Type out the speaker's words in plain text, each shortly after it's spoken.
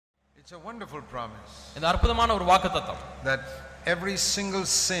It's a wonderful promise. இது அற்புதமான ஒரு வாக்குத்தத்தம். That every single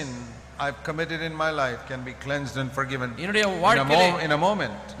sin I've committed in my life can be cleansed and forgiven in a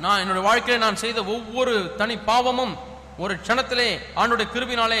moment. நான் என்னுடைய வாழ்க்கையிலே நான் செய்த ஒவ்வொரு தனி பாவமும் ஒரு க்ஷணத்திலே ஆண்டவருடைய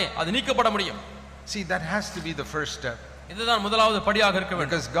கிருபையினாலே அது நீக்கப்பட முடியும். See, that has to be the first step. இதுதான் முதலாவது படியாக இருக்க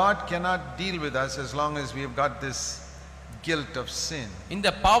வேண்டும். Because God cannot deal with us as long as we have got this guilt of sin. இந்த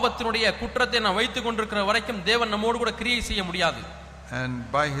பாவத்தினுடைய குற்றத்தை நான் வைத்துக் கொண்டிருக்கிற வரைக்கும் தேவன் நம்மோடு கூட கிரியை செய்ய முடியாது. And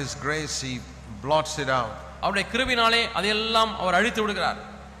by his grace he blots it out. அவருடைய கிருபையினாலே அதையெல்லாம் அவர் அழித்து விடுகிறார்.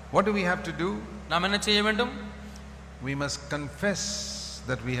 What do we have to do? நாம் என்ன செய்ய வேண்டும்? We must confess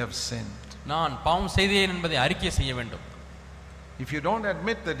that we have sinned. நான் பாவம் செய்தேன் என்பதை அறிக்கை செய்ய வேண்டும். If you don't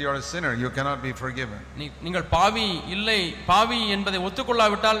admit that you are a sinner, you cannot be forgiven. நீங்கள் பாவி என்பதை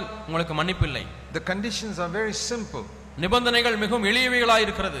ஒத்துக்கொள்ளாவிட்டால் உங்களுக்கு மன்னிப்பு இல்லை. The conditions are very simple. நிபந்தனைகள் மிகவும் எளியவைகளாய்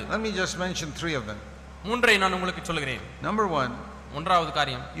இருக்கிறது. Let me just mention 3 of them. மூன்றை நான் உங்களுக்கு சொல்கிறேன். Number 1, ஒன்றாவது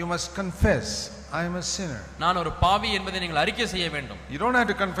காரியம், you must confess I am a sinner. நான் ஒரு பாவி என்பதை நீங்கள் அறிக்கை செய்ய வேண்டும். You don't have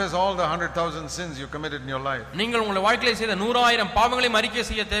to confess all the 100,000 sins you committed in your life. நீங்கள் உங்கள் வாழ்க்கையில் செய்த 100,000 பாவங்களையும் அறிக்கை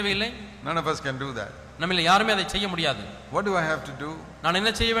செய்ய தேவையில்லை. None of us can do that. நம்மில் யாருமே அதை செய்ய முடியாது. What do I have to do? நான்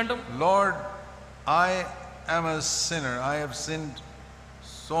என்ன செய்ய வேண்டும்? Lord, I am a sinner. I have sinned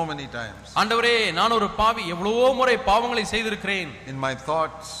so many times. ஆண்டவரே, நான் ஒரு பாவி, எவ்வளவோ முறை பாவங்களை செய்திருக்கிறேன். In my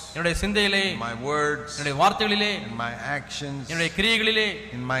thoughts, என்னுடைய சிந்தையிலே, in my words, என்னுடைய வார்த்தைகளிலே, in my actions, என்னுடைய கிரியைகளிலே,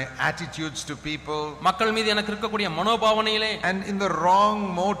 in my attitudes to people, மக்கள் மீது எனக்கு இருக்கக்கூடிய மனோபாவனையிலே, and in the wrong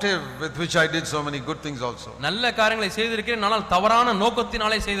motive with which I did so many good things also. நல்ல காரியங்களை செய்திருக்கிறேன், ஆனால் தவறான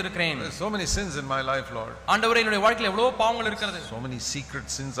நோக்கத்தினாலே செய்திருக்கிறேன். There's so many sins in my life, Lord. ஆண்டவரே, என்னுடைய வாழ்க்கையில் எவ்வளவோ பாவங்கள் இருக்கிறது. So many secret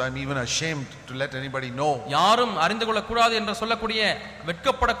sins I'm even ashamed to let anybody know. யாரும் அறிந்து கொள்ள கூடாது என்று சொல்லக்கூடிய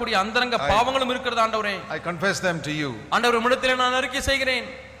வெட்கப்படக்கூடிய அந்தரங்க பாவங்களும் இருக்கிறது ஆண்டவரே. I confess them to you. ஆண்டவரே, உம்மிடத்திலே நான் அறிக்கை செய்கிறேன்.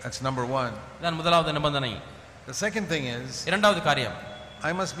 That's number 1. இதுதான் முதலாவது நிபந்தனை. The second thing is, இரண்டாவது காரியம்,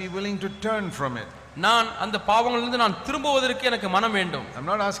 I must be willing to turn from it. நான் அந்த பாவங்களிலிருந்து நான் திரும்புவதற்கு எனக்கு மனம் வேண்டும். I'm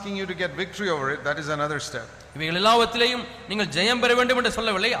not asking you to get victory over it. That is another step. இவைகள் எல்லாவற்றிலேயும் நீங்கள் ஜெயம் பெற வேண்டும் என்று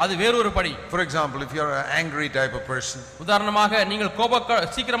சொல்லவில்லை, அது வேறொரு படி. For example, if you are an angry type of person, உதாரணமாக நீங்கள்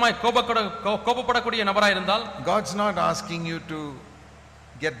சீக்கிரமாய் கோபப்படக்கூடிய நபராக இருந்தால், God's not asking you to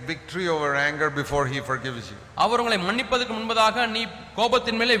get victory over anger before he forgives you. அவர் உங்களை மன்னிப்பதற்கு முன்பதாக நீ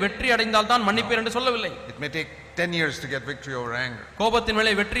கோபத்தின் மேலே வெற்றி அடைந்தால் தான் மன்னிப்பேன் என்று சொல்லவில்லை. It may take 10 years to get victory over anger. கோபத்தின்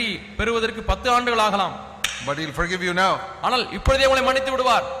மேலே வெற்றி பெறுவதற்கு 10 ஆண்டுகள் ஆகலாம். But he'll forgive you now. ஆனால் இப்பொழுதே உங்களை மன்னித்து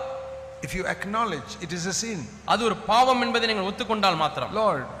விடுவார். If you acknowledge it is a sin. அது ஒரு பாவம் என்பதை நீங்கள் ஒத்துக்கொண்டால் மாத்திரம்.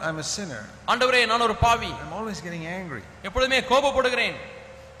 Lord, I'm a sinner. ஆண்டவரே, நான் ஒரு பாவி. I'm always getting angry. எப்பொழுதுமே கோபப்படுகிறேன்.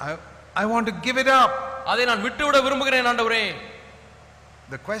 I want to give it up. அதை நான் விட்டுவிட விரும்புகிறேன் ஆண்டவரே.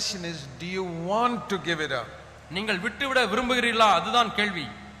 The question is, do you want to give it up? நீங்கள் விட்டுவிட விரும்புகிறீர்களா? அதுதான் கேள்வி.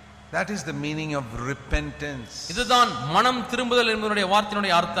 That is the meaning of repentance. இதுதான் மனம் திரும்புதல் என்பதனுடைய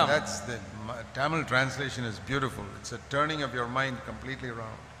வார்த்தையினுடைய அர்த்தம். That's the Tamil translation is beautiful. It's a turning of your mind completely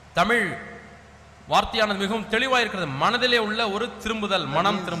around. Tamil வார்த்தையானது மிகவும் தெளிவாக இருக்கிறது. மனதிலே உள்ள ஒரு திரும்புதல்,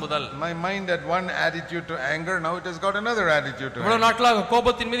 மனம் திரும்புதல். My mind had one attitude to anger, now it has got another attitude to anger. இவ்வளவு நாட்களாக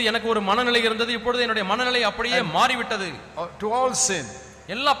கோபத்தின் மீது எனக்கு ஒரு மனநிலை இருந்தது, இப்பொழுது என்னுடைய மனநிலை அப்படியே மாறிவிட்டது. To all sin.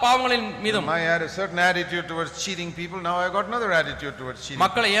 எல்லா பாவங்களின் மீதும். I had a certain attitude towards cheating people, now I got another attitude towards cheating.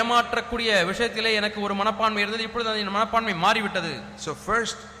 மக்களை ஏமாற்றக்கூடிய விஷயத்திலே எனக்கு ஒரு மனப்பான்மை இருந்தது, இப்பொழுது அந்த மனப்பான்மை மாறிவிட்டது. So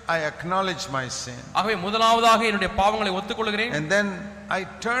first I acknowledge my sin. ஆகவே முதலாவதாக என்னுடைய பாவங்களை ஒத்துக்கொள்கிறேன். And then I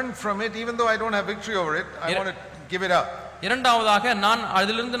turn from it, even though I don't have victory over it. I want to give it up. இரண்டாவதாக நான்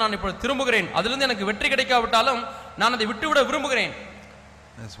அதிலிருந்து நான் இப்பொழுது திரும்புகிறேன். அதிலிருந்து எனக்கு வெற்றி கிடைக்காவிட்டாலும் நான் அதை விட்டுவிட விரும்புகிறேன்.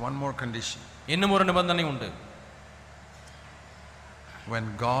 There's one more condition. இன்னும் ஒரு நிபந்தனை உண்டு. When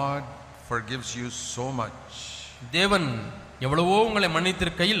God forgives you so much, தேவன் எவ்வளவோ உங்களை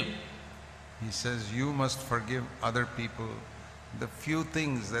மன்னித்திருக்கையில், he says you must forgive other people the few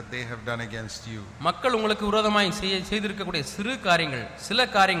things that they have done against you. மக்கள் உங்களுக்கு விரோதமாய் செய்திருக்கக்கூடிய சிறு காரியங்கள், சில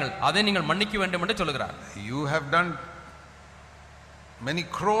காரியங்கள், அதை நீங்கள் மன்னிக்க வேண்டும் என்று சொல்கிறார். You have done many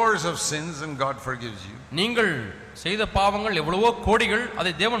crores of sins and God forgives you. நீங்கள் செய்த பாவங்கள் எவ்வளவோ கோடிகள்,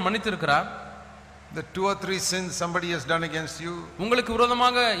 அதை தேவன் மன்னித்திருக்கிறார். The 2 or 3 sins somebody has done against you, உங்களுக்கு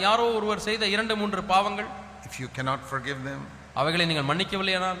விரோதமாக யாரோ ஒருவர் செய்த 2-3 பாவங்கள், if you cannot forgive them, அவைகளை நீங்கள்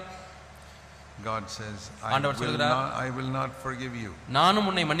மன்னிக்கவில்லையானால், God says, I will not forgive you. நானும்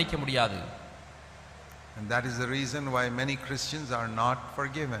உன்னை மன்னிக்க முடியாது. And that is the reason why many Christians are not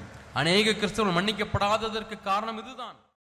forgiven. அநேக கிறிஸ்தவர்கள் மன்னிக்கப்படாததற்கு காரணம் இதுதான்.